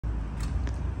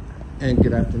And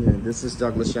good afternoon. This is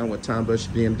Douglas Young with Tom Bush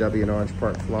BMW in Orange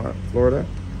Park, Florida.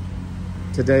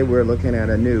 Today we're looking at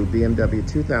a new BMW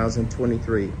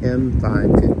 2023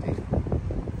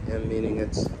 M550. M meaning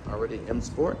it's already M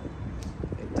Sport.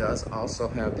 It does also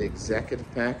have the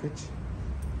executive package.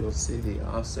 You'll see the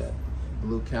offset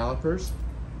blue calipers.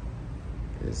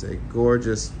 It is a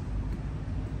gorgeous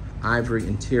ivory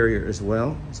interior as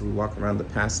well as we walk around the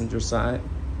passenger side.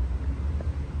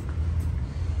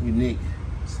 Unique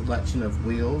selection of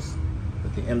wheels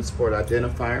with the M Sport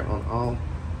identifier on all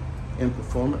M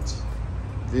Performance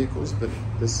vehicles, but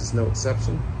this is no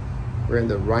exception. We're in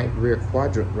the right rear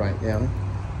quadrant right now.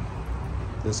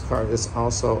 This car is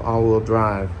also all-wheel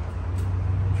drive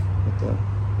with a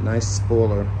nice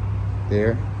spoiler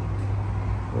there.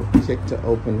 We'll kick to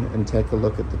open and take a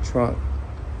look at the trunk.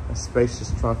 A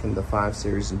spacious trunk in the 5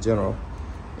 Series in general.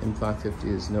 M550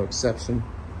 is no exception.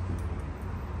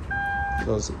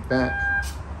 Close it back.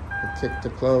 We'll kick to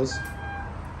close.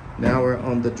 Now we're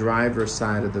on the driver's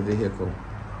side of the vehicle.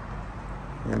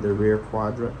 And the rear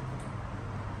quadrant.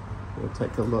 We'll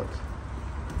take a look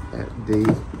at the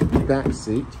back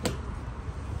seat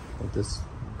of this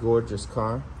gorgeous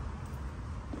car.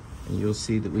 And you'll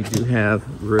see that we do have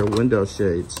rear window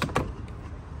shades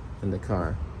in the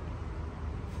car.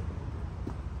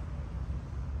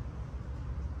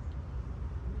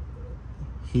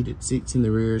 Heated seats in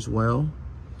the rear as well.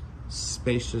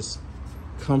 Spacious,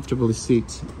 comfortably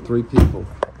seats 3 people.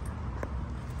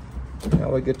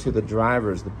 Now we get to the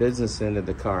driver's, the business end of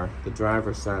the car, the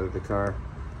driver's side of the car.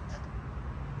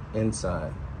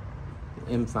 Inside, the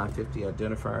M550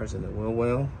 identifiers in the wheel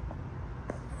well.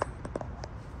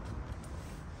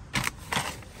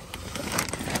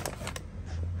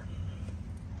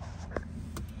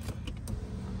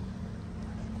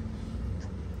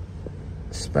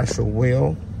 Special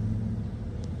wheel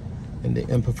in the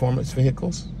M Performance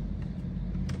vehicles.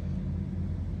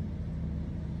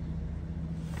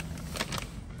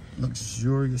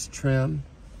 Luxurious trim.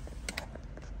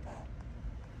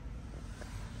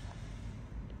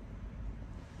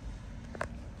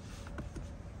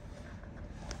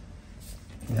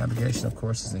 Navigation, of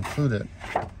course, is included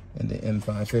in the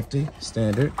M550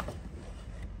 standard.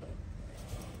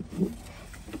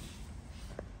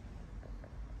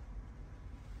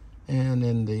 And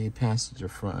in the passenger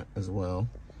front as well.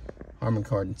 Harman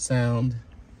Kardon sound.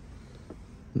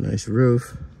 Nice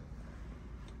roof.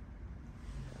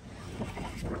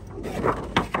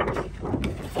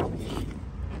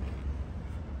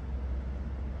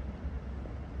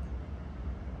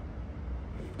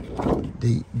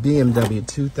 The BMW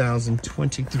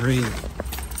 2023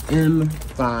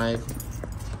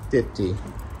 M550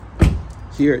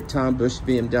 here at Tom Bush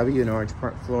BMW in Orange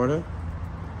Park, Florida.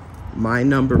 My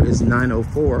number is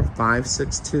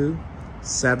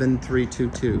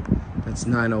 904-562-7322. That's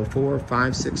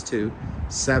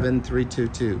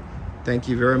 904-562-7322. Thank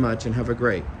you very much and have a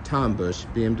great Tom Bush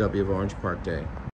BMW of Orange Park day.